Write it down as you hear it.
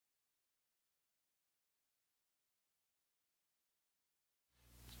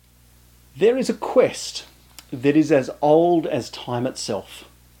There is a quest that is as old as time itself.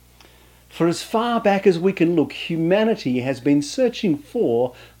 For as far back as we can look, humanity has been searching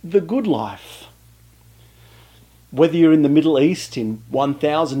for the good life. Whether you're in the Middle East in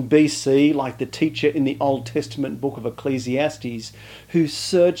 1000 BC, like the teacher in the Old Testament book of Ecclesiastes, who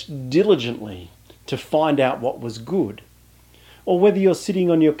searched diligently to find out what was good, or whether you're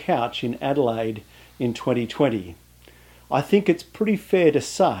sitting on your couch in Adelaide in 2020, I think it's pretty fair to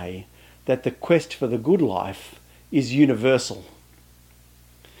say that the quest for the good life is universal.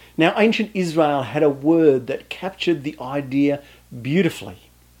 Now, ancient Israel had a word that captured the idea beautifully.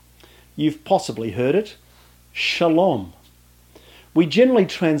 You've possibly heard it: shalom. We generally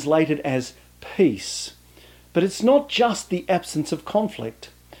translate it as peace, but it's not just the absence of conflict.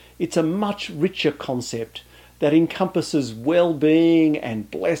 It's a much richer concept that encompasses well-being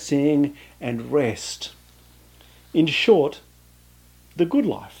and blessing and rest. In short, the good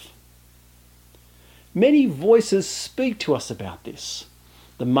life. Many voices speak to us about this.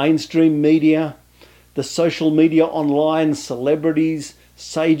 The mainstream media, the social media online celebrities,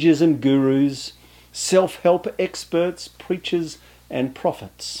 sages and gurus, self-help experts, preachers and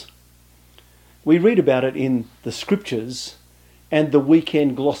prophets. We read about it in the scriptures and the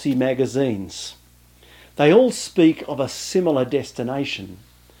weekend glossy magazines. They all speak of a similar destination,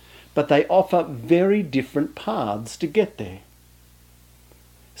 but they offer very different paths to get there.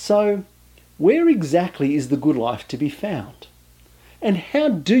 So, where exactly is the good life to be found? And how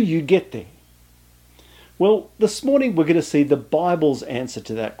do you get there? Well, this morning we're going to see the Bible's answer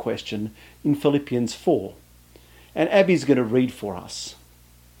to that question in Philippians 4. And Abby's going to read for us.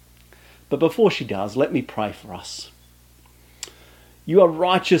 But before she does, let me pray for us. You are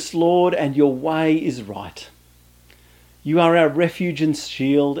righteous, Lord, and your way is right. You are our refuge and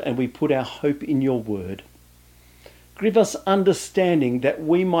shield, and we put our hope in your word. Give us understanding that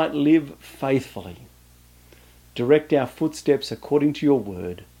we might live faithfully. Direct our footsteps according to your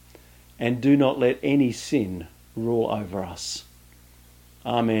word, and do not let any sin rule over us.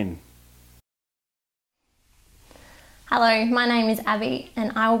 Amen. Hello, my name is Abby,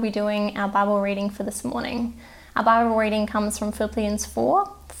 and I will be doing our Bible reading for this morning. Our Bible reading comes from Philippians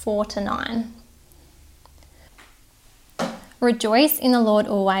 4:4-9. Rejoice in the Lord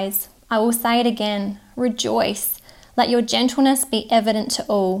always. I will say it again, rejoice. Let your gentleness be evident to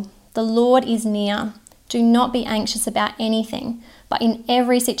all. The Lord is near. Do not be anxious about anything, but in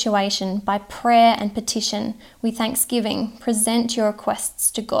every situation, by prayer and petition, with thanksgiving, present your requests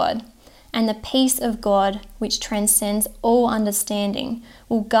to God. And the peace of God, which transcends all understanding,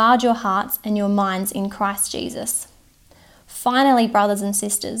 will guard your hearts and your minds in Christ Jesus. Finally, brothers and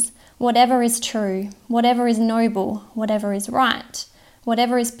sisters, whatever is true, whatever is noble, whatever is right,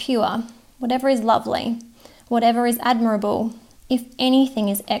 whatever is pure, whatever is lovely, whatever is admirable, if anything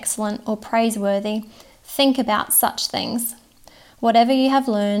is excellent or praiseworthy, think about such things. Whatever you have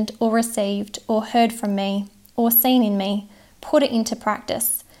learned or received or heard from me or seen in me, put it into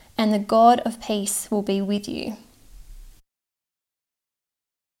practice, and the God of peace will be with you.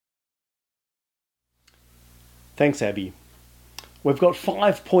 Thanks, Abby. We've got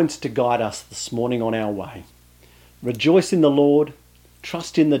 5 points to guide us this morning on our way. Rejoice in the Lord,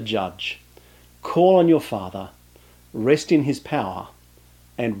 trust in the Judge, call on your Father, rest in his power,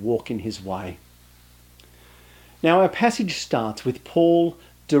 and walk in his way. Now, our passage starts with Paul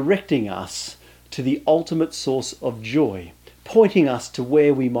directing us to the ultimate source of joy, pointing us to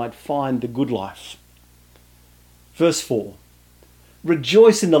where we might find the good life. Verse 4,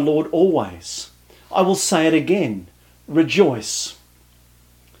 rejoice in the Lord always. I will say it again, rejoice.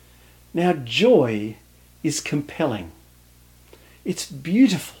 Now, joy is compelling. It's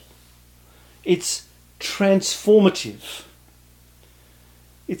beautiful. It's transformative.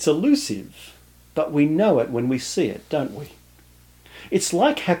 It's elusive, but we know it when we see it, don't we? It's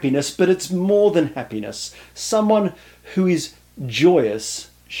like happiness, but it's more than happiness. Someone who is joyous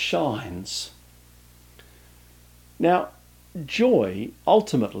shines. Now, joy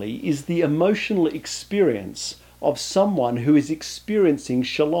ultimately is the emotional experience of someone who is experiencing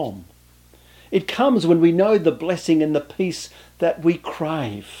shalom. It comes when we know the blessing and the peace that we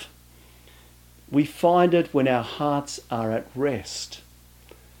crave. We find it when our hearts are at rest.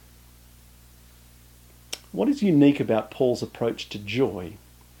 What is unique about Paul's approach to joy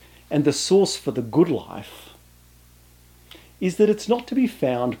and the source for the good life is that it's not to be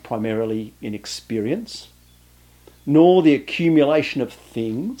found primarily in experience, nor the accumulation of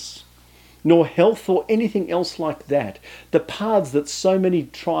things, nor health or anything else like that, the paths that so many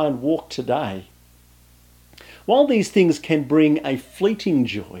try and walk today. While these things can bring a fleeting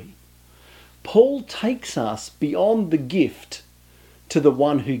joy, Paul takes us beyond the gift to the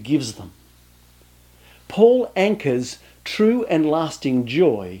one who gives them. Paul anchors true and lasting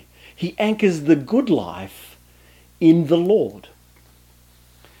joy. He anchors the good life in the Lord.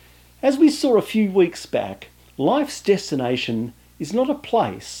 As we saw a few weeks back, life's destination is not a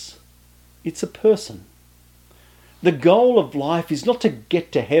place, it's a person. The goal of life is not to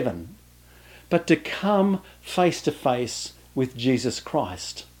get to heaven, but to come face to face with Jesus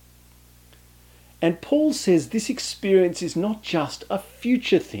Christ. And Paul says this experience is not just a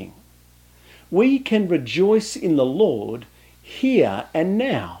future thing. We can rejoice in the Lord here and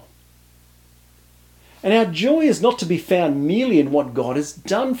now. And our joy is not to be found merely in what God has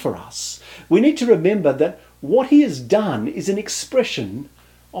done for us. We need to remember that what he has done is an expression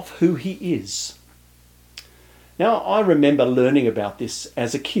of who he is. Now, I remember learning about this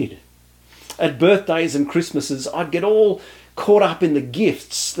as a kid. At birthdays and Christmases, I'd get all caught up in the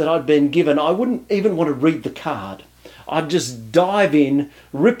gifts that I'd been given. I wouldn't even want to read the card. I'd just dive in,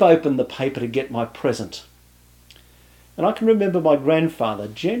 rip open the paper to get my present. And I can remember my grandfather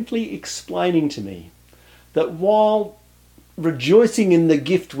gently explaining to me that while rejoicing in the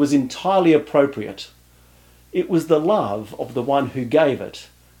gift was entirely appropriate, it was the love of the one who gave it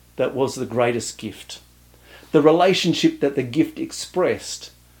that was the greatest gift. The relationship that the gift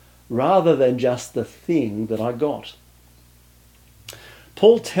expressed, rather than just the thing that I got.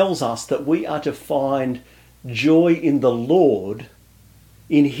 Paul tells us that we are to find joy in the Lord,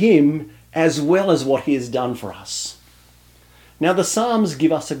 in him, as well as what he has done for us. Now, the Psalms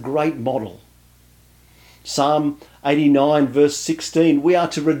give us a great model. Psalm 89 verse 16, we are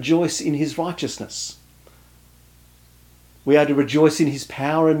to rejoice in his righteousness. We are to rejoice in his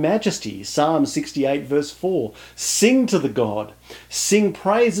power and majesty. Psalm 68 verse 4, sing to the God, sing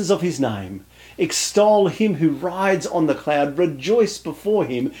praises of his name, extol him who rides on the cloud, rejoice before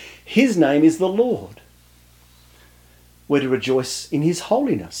him, his name is the Lord. We're to rejoice in his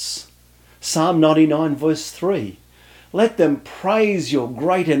holiness. Psalm 99 verse 3, let them praise your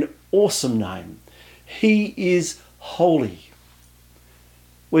great and awesome name. He is holy.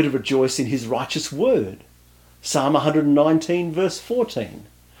 We're to rejoice in his righteous word. Psalm 119 verse 14.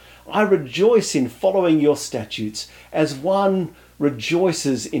 I rejoice in following your statutes as one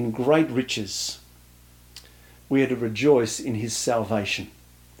rejoices in great riches. We are to rejoice in his salvation.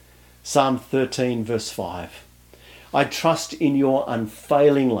 Psalm 13 verse 5. I trust in your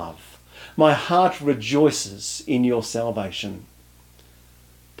unfailing love. My heart rejoices in your salvation.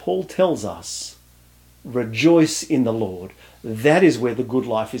 Paul tells us, rejoice in the Lord. That is where the good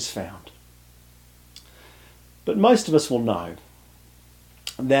life is found. But most of us will know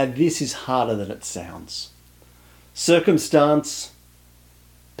that this is harder than it sounds. Circumstance,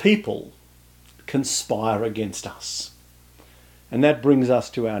 people conspire against us. And that brings us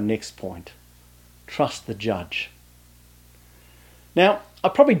to our next point. Trust the judge. Now, I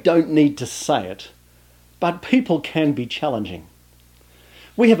probably don't need to say it, but people can be challenging.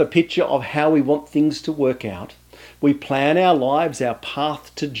 We have a picture of how we want things to work out. We plan our lives, our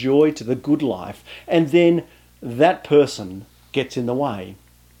path to joy, to the good life, and then that person gets in the way.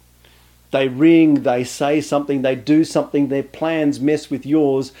 They ring, they say something, they do something, their plans mess with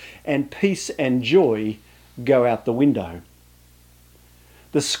yours, and peace and joy go out the window.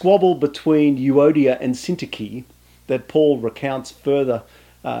 The squabble between Euodia and Syntyche that Paul recounts further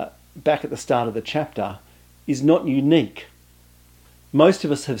back at the start of the chapter is not unique. Most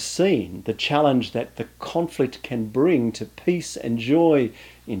of us have seen the challenge that the conflict can bring to peace and joy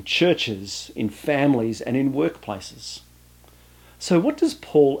in churches, in families, and in workplaces. So what does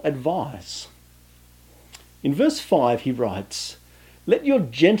Paul advise? In verse 5 he writes, let your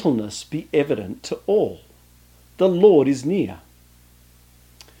gentleness be evident to all. The Lord is near.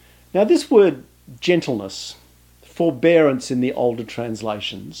 Now this word gentleness, forbearance in the older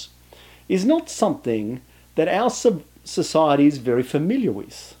translations, is not something that our society is very familiar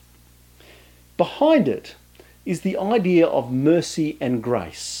with. Behind it is the idea of mercy and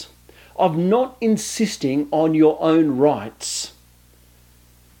grace, of not insisting on your own rights.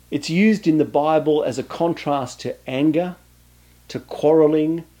 It's used in the Bible as a contrast to anger, to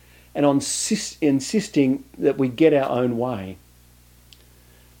quarrelling, and on insisting that we get our own way.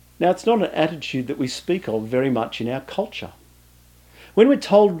 Now, it's not an attitude that we speak of very much in our culture. When we're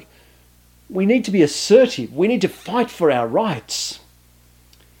told we need to be assertive, we need to fight for our rights.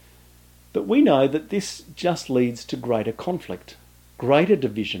 But we know that this just leads to greater conflict, greater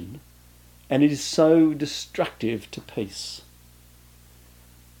division, and it is so destructive to peace.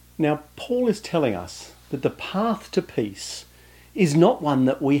 Now, Paul is telling us that the path to peace is not one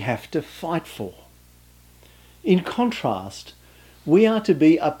that we have to fight for. In contrast, we are to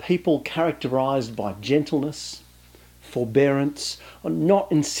be a people characterised by gentleness, forbearance, on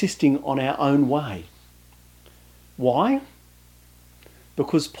not insisting on our own way. Why?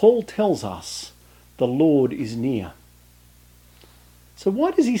 Because Paul tells us the Lord is near. So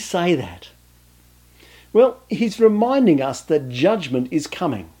why does he say that? Well, he's reminding us that judgment is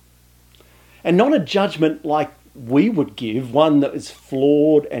coming. And not a judgment like we would give, one that is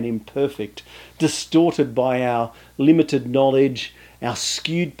flawed and imperfect, distorted by our limited knowledge, our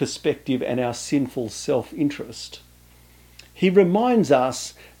skewed perspective, and our sinful self-interest. He reminds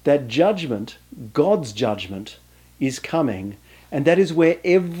us that judgment, God's judgment, is coming, and that is where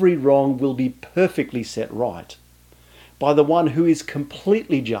every wrong will be perfectly set right by the one who is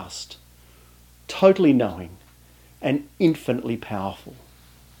completely just, totally knowing, and infinitely powerful.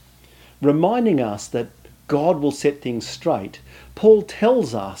 Reminding us that God will set things straight, Paul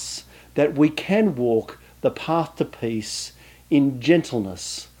tells us that we can walk the path to peace in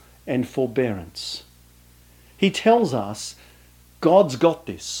gentleness and forbearance. He tells us God's got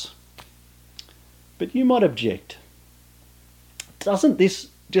this. But you might object. Doesn't this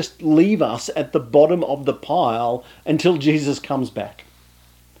just leave us at the bottom of the pile until Jesus comes back?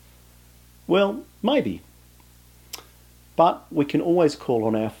 Well, maybe. But we can always call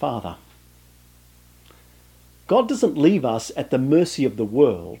on our Father. God doesn't leave us at the mercy of the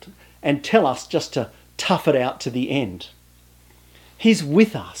world and tell us just to tough it out to the end. He's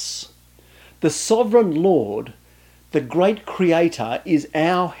with us. The sovereign Lord, the great Creator, is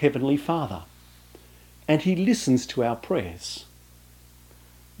our Heavenly Father, and He listens to our prayers.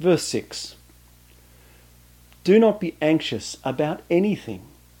 Verse 6. Do not be anxious about anything,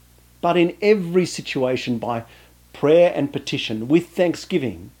 but in every situation by prayer and petition, with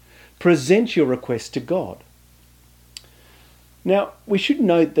thanksgiving, present your request to God. Now, we should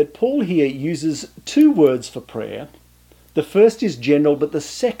note that Paul here uses two words for prayer. The first is general, but the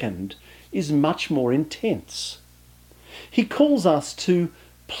second is much more intense. He calls us to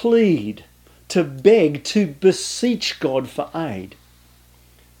plead, to beg, to beseech God for aid.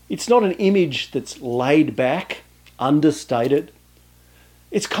 It's not an image that's laid back, understated.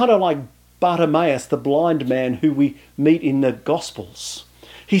 It's kind of like Bartimaeus, the blind man who we meet in the Gospels.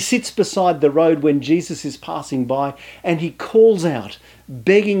 He sits beside the road when Jesus is passing by and he calls out,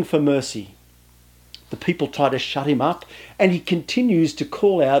 begging for mercy. The people try to shut him up and he continues to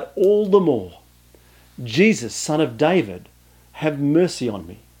call out all the more, Jesus, Son of David, have mercy on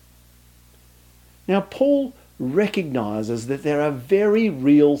me. Now, Paul recognises that there are very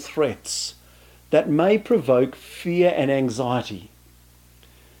real threats that may provoke fear and anxiety,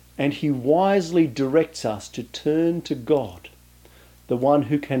 and he wisely directs us to turn to God, the one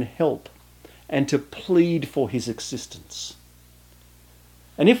who can help, and to plead for his assistance.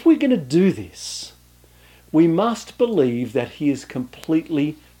 And if we're going to do this, we must believe that he is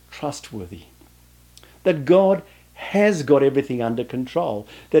completely trustworthy, that God has got everything under control,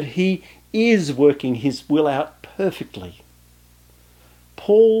 that he is working his will out perfectly.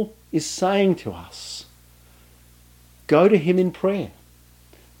 Paul is saying to us, go to him in prayer.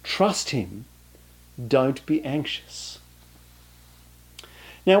 Trust him. Don't be anxious.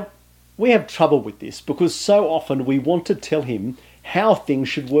 Now, we have trouble with this because so often we want to tell him how things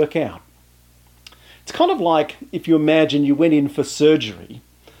should work out. It's kind of like if you imagine you went in for surgery.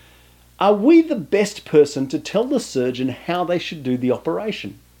 Are we the best person to tell the surgeon how they should do the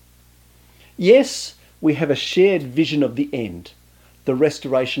operation? Yes, we have a shared vision of the end, the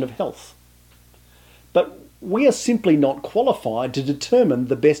restoration of health. But we are simply not qualified to determine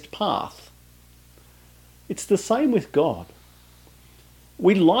the best path. It's the same with God.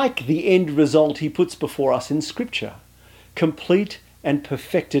 We like the end result he puts before us in Scripture, complete and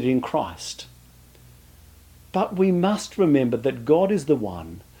perfected in Christ. But we must remember that God is the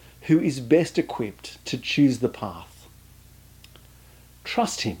one who is best equipped to choose the path.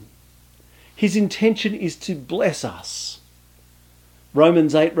 Trust him. His intention is to bless us.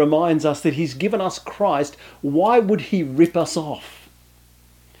 Romans 8 reminds us that he's given us Christ. Why would he rip us off?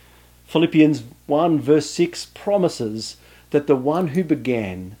 Philippians 1 verse 6 promises that the one who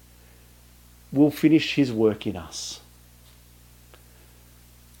began will finish his work in us.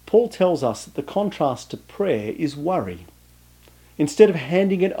 Paul tells us that the contrast to prayer is worry. Instead of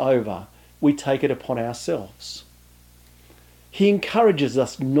handing it over, we take it upon ourselves. He encourages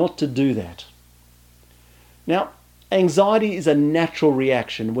us not to do that. Now, anxiety is a natural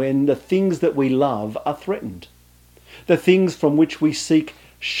reaction when the things that we love are threatened. The things from which we seek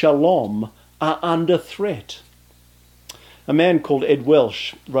shalom are under threat. A man called Ed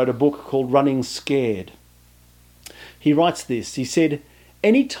Welch wrote a book called Running Scared. He writes this. He said,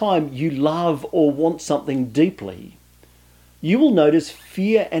 anytime you love or want something deeply, you will notice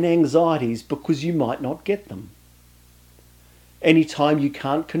fear and anxieties because you might not get them. Anytime you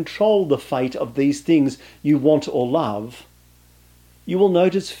can't control the fate of these things you want or love, you will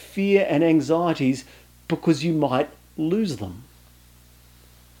notice fear and anxieties because you might lose them.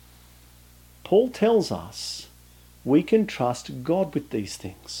 Paul tells us we can trust God with these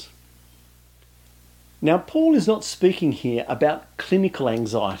things. Now, Paul is not speaking here about clinical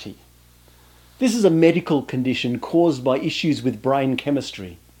anxiety. This is a medical condition caused by issues with brain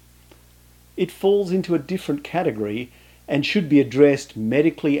chemistry. It falls into a different category and should be addressed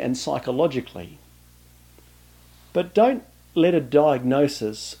medically and psychologically. But don't let a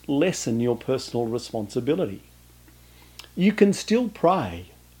diagnosis lessen your personal responsibility. You can still pray,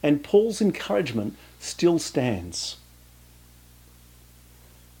 and Paul's encouragement still stands.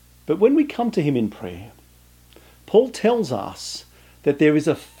 But when we come to him in prayer, Paul tells us that there is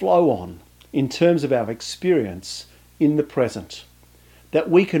a flow-on in terms of our experience in the present, that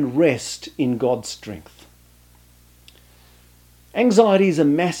we can rest in God's strength. Anxiety is a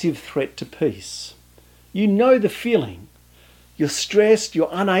massive threat to peace. You know the feeling. You're stressed, you're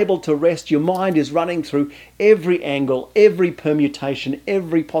unable to rest, your mind is running through every angle, every permutation,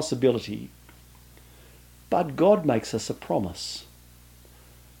 every possibility. But God makes us a promise.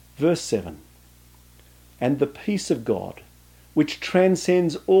 Verse 7, "And the peace of God, which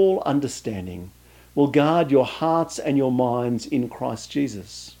transcends all understanding, will guard your hearts and your minds in Christ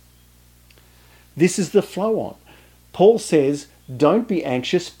Jesus." This is the flow on. Paul says, don't be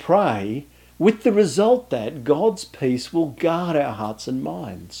anxious, pray, with the result that God's peace will guard our hearts and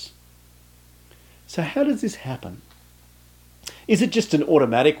minds. So how does this happen? Is it just an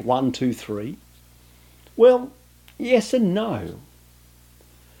automatic 1, 2, 3? Well, yes and no.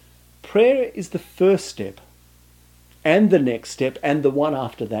 Prayer is the first step, and the next step, and the one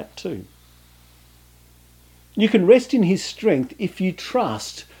after that too. You can rest in his strength if you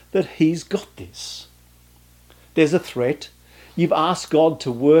trust that he's got this. There's a threat. You've asked God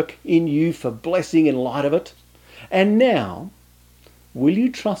to work in you for blessing in light of it. And now, will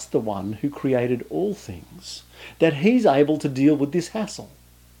you trust the one who created all things, that he's able to deal with this hassle?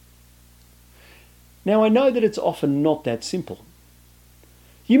 Now, I know that it's often not that simple.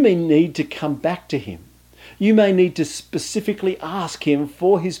 You may need to come back to him. You may need to specifically ask him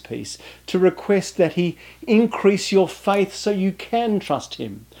for his peace, to request that he increase your faith so you can trust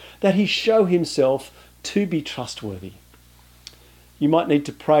him, that he show himself to be trustworthy. You might need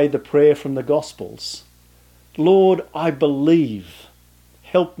to pray the prayer from the Gospels. Lord, I believe.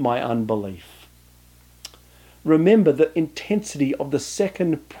 Help my unbelief. Remember the intensity of the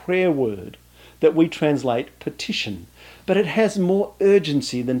second prayer word that we translate petition, but it has more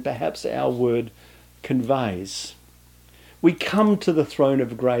urgency than perhaps our word conveys. We come to the throne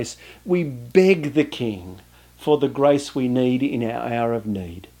of grace. We beg the King for the grace we need in our hour of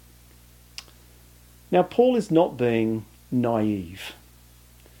need. Now, Paul is not being naive.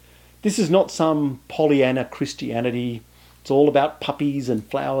 This is not some Pollyanna Christianity. It's all about puppies and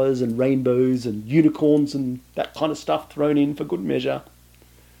flowers and rainbows and unicorns and that kind of stuff thrown in for good measure.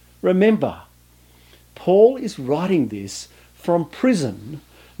 Remember, Paul is writing this from prison,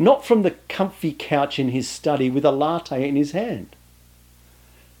 not from the comfy couch in his study with a latte in his hand.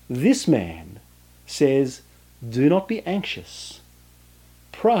 This man says, do not be anxious.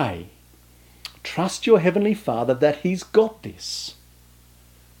 Pray. Trust your Heavenly Father that he's got this.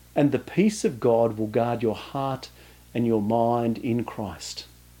 And the peace of God will guard your heart and your mind in Christ.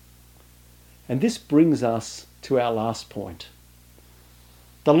 And this brings us to our last point.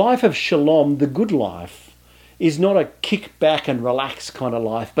 The life of shalom, the good life, is not a kick back and relax kind of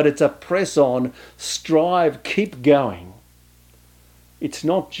life, but it's a press on, strive, keep going. It's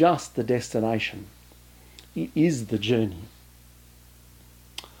not just the destination. It is the journey.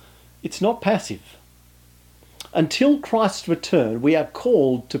 It's not passive. Until Christ's return, we are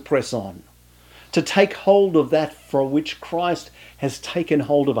called to press on, to take hold of that for which Christ has taken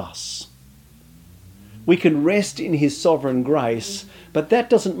hold of us. We can rest in his sovereign grace, but that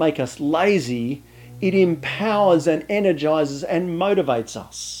doesn't make us lazy. It empowers and energizes and motivates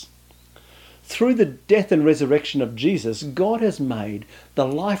us. Through the death and resurrection of Jesus, God has made the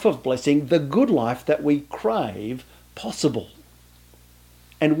life of blessing, the good life that we crave, possible.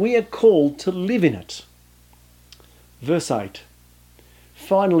 And we are called to live in it. Verse 8.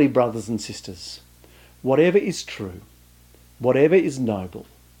 Finally, brothers and sisters, whatever is true, whatever is noble,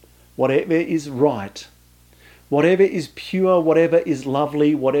 whatever is right, whatever is pure, whatever is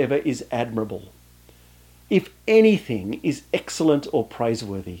lovely, whatever is admirable, if anything is excellent or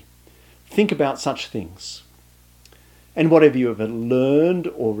praiseworthy, think about such things. And whatever you have learned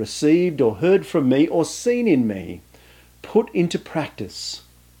or received or heard from me or seen in me, put into practice,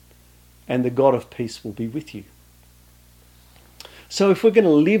 and the God of peace will be with you. So if we're going to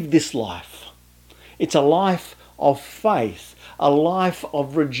live this life, it's a life of faith, a life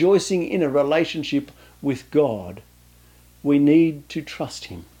of rejoicing in a relationship with God, we need to trust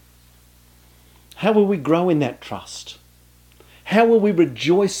him. How will we grow in that trust? How will we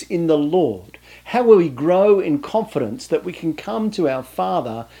rejoice in the Lord? How will we grow in confidence that we can come to our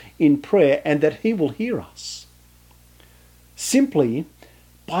Father in prayer and that he will hear us? Simply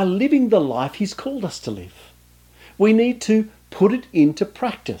by living the life he's called us to live. We need to put it into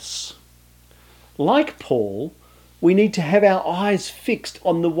practice. Like Paul, we need to have our eyes fixed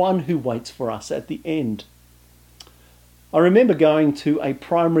on the one who waits for us at the end. I remember going to a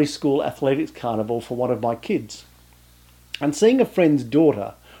primary school athletics carnival for one of my kids and seeing a friend's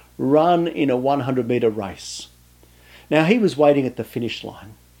daughter run in a 100-metre race. Now, he was waiting at the finish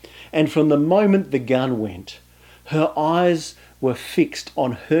line, and from the moment the gun went, her eyes were fixed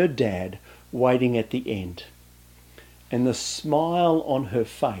on her dad waiting at the end. And the smile on her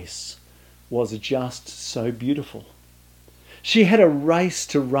face was just so beautiful. She had a race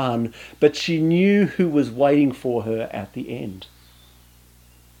to run, but she knew who was waiting for her at the end.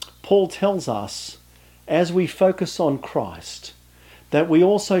 Paul tells us, as we focus on Christ, that we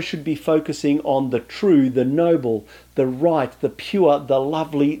also should be focusing on the true, the noble, the right, the pure, the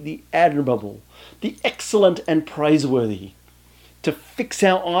lovely, the admirable, the excellent and praiseworthy, to fix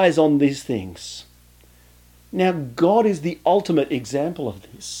our eyes on these things. Now, God is the ultimate example of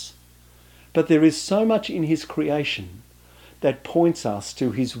this, but there is so much in his creation that points us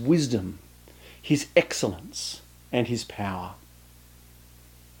to his wisdom, his excellence, and his power.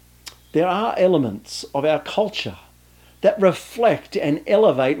 There are elements of our culture that reflect and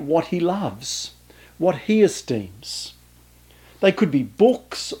elevate what he loves, what he esteems. They could be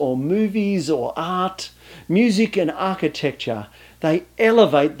books or movies or art, music and architecture. They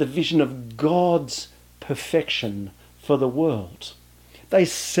elevate the vision of God's perfection for the world. They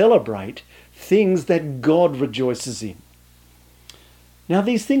celebrate things that God rejoices in. Now,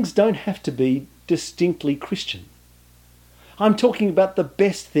 these things don't have to be distinctly Christian. I'm talking about the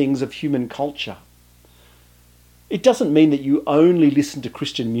best things of human culture. It doesn't mean that you only listen to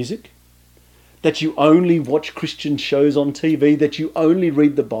Christian music, that you only watch Christian shows on TV, that you only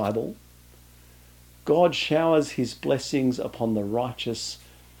read the Bible. God showers his blessings upon the righteous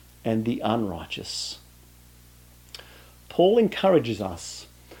and the unrighteous. Paul encourages us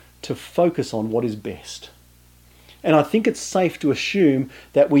to focus on what is best. And I think it's safe to assume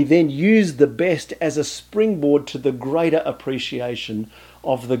that we then use the best as a springboard to the greater appreciation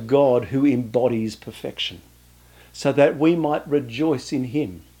of the God who embodies perfection, so that we might rejoice in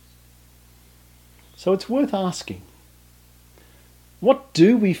him. So it's worth asking, what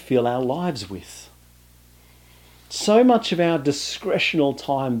do we fill our lives with? So much of our discretional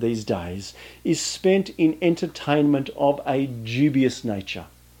time these days is spent in entertainment of a dubious nature.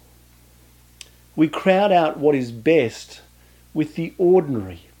 We crowd out what is best with the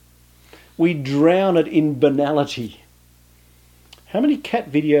ordinary. We drown it in banality. How many cat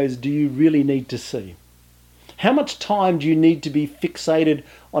videos do you really need to see? How much time do you need to be fixated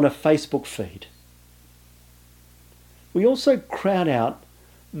on a Facebook feed? We also crowd out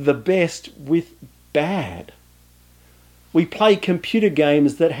the best with bad. We play computer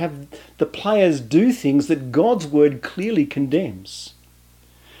games that have the players do things that God's word clearly condemns.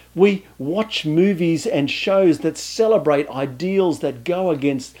 We watch movies and shows that celebrate ideals that go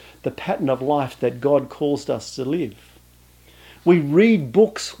against the pattern of life that God calls us to live. We read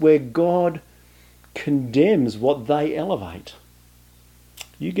books where God condemns what they elevate.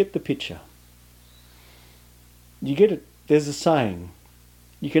 You get the picture. You get it. There's a saying,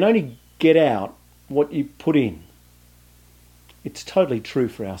 you can only get out what you put in. It's totally true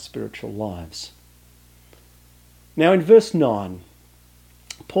for our spiritual lives. Now in verse 9,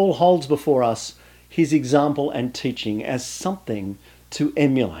 Paul holds before us his example and teaching as something to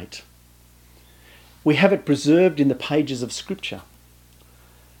emulate. We have it preserved in the pages of Scripture.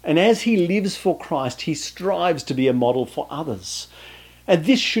 And as he lives for Christ, he strives to be a model for others. And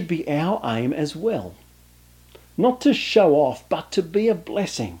this should be our aim as well. Not to show off, but to be a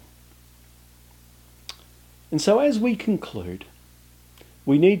blessing. And so as we conclude,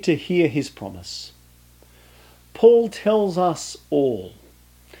 we need to hear his promise. Paul tells us all,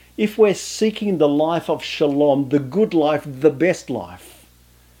 if we're seeking the life of shalom, the good life, the best life,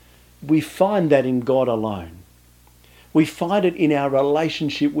 we find that in God alone. We find it in our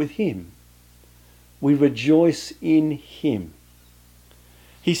relationship with him. We rejoice in him.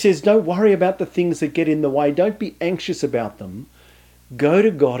 He says, don't worry about the things that get in the way. Don't be anxious about them. Go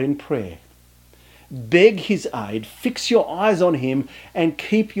to God in prayer. Beg his aid, fix your eyes on him, and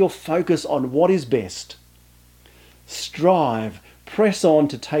keep your focus on what is best. Strive, press on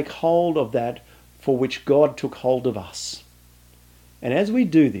to take hold of that for which God took hold of us. And as we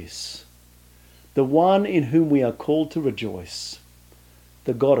do this, the one in whom we are called to rejoice,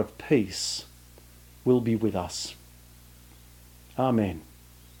 the God of peace, will be with us. Amen.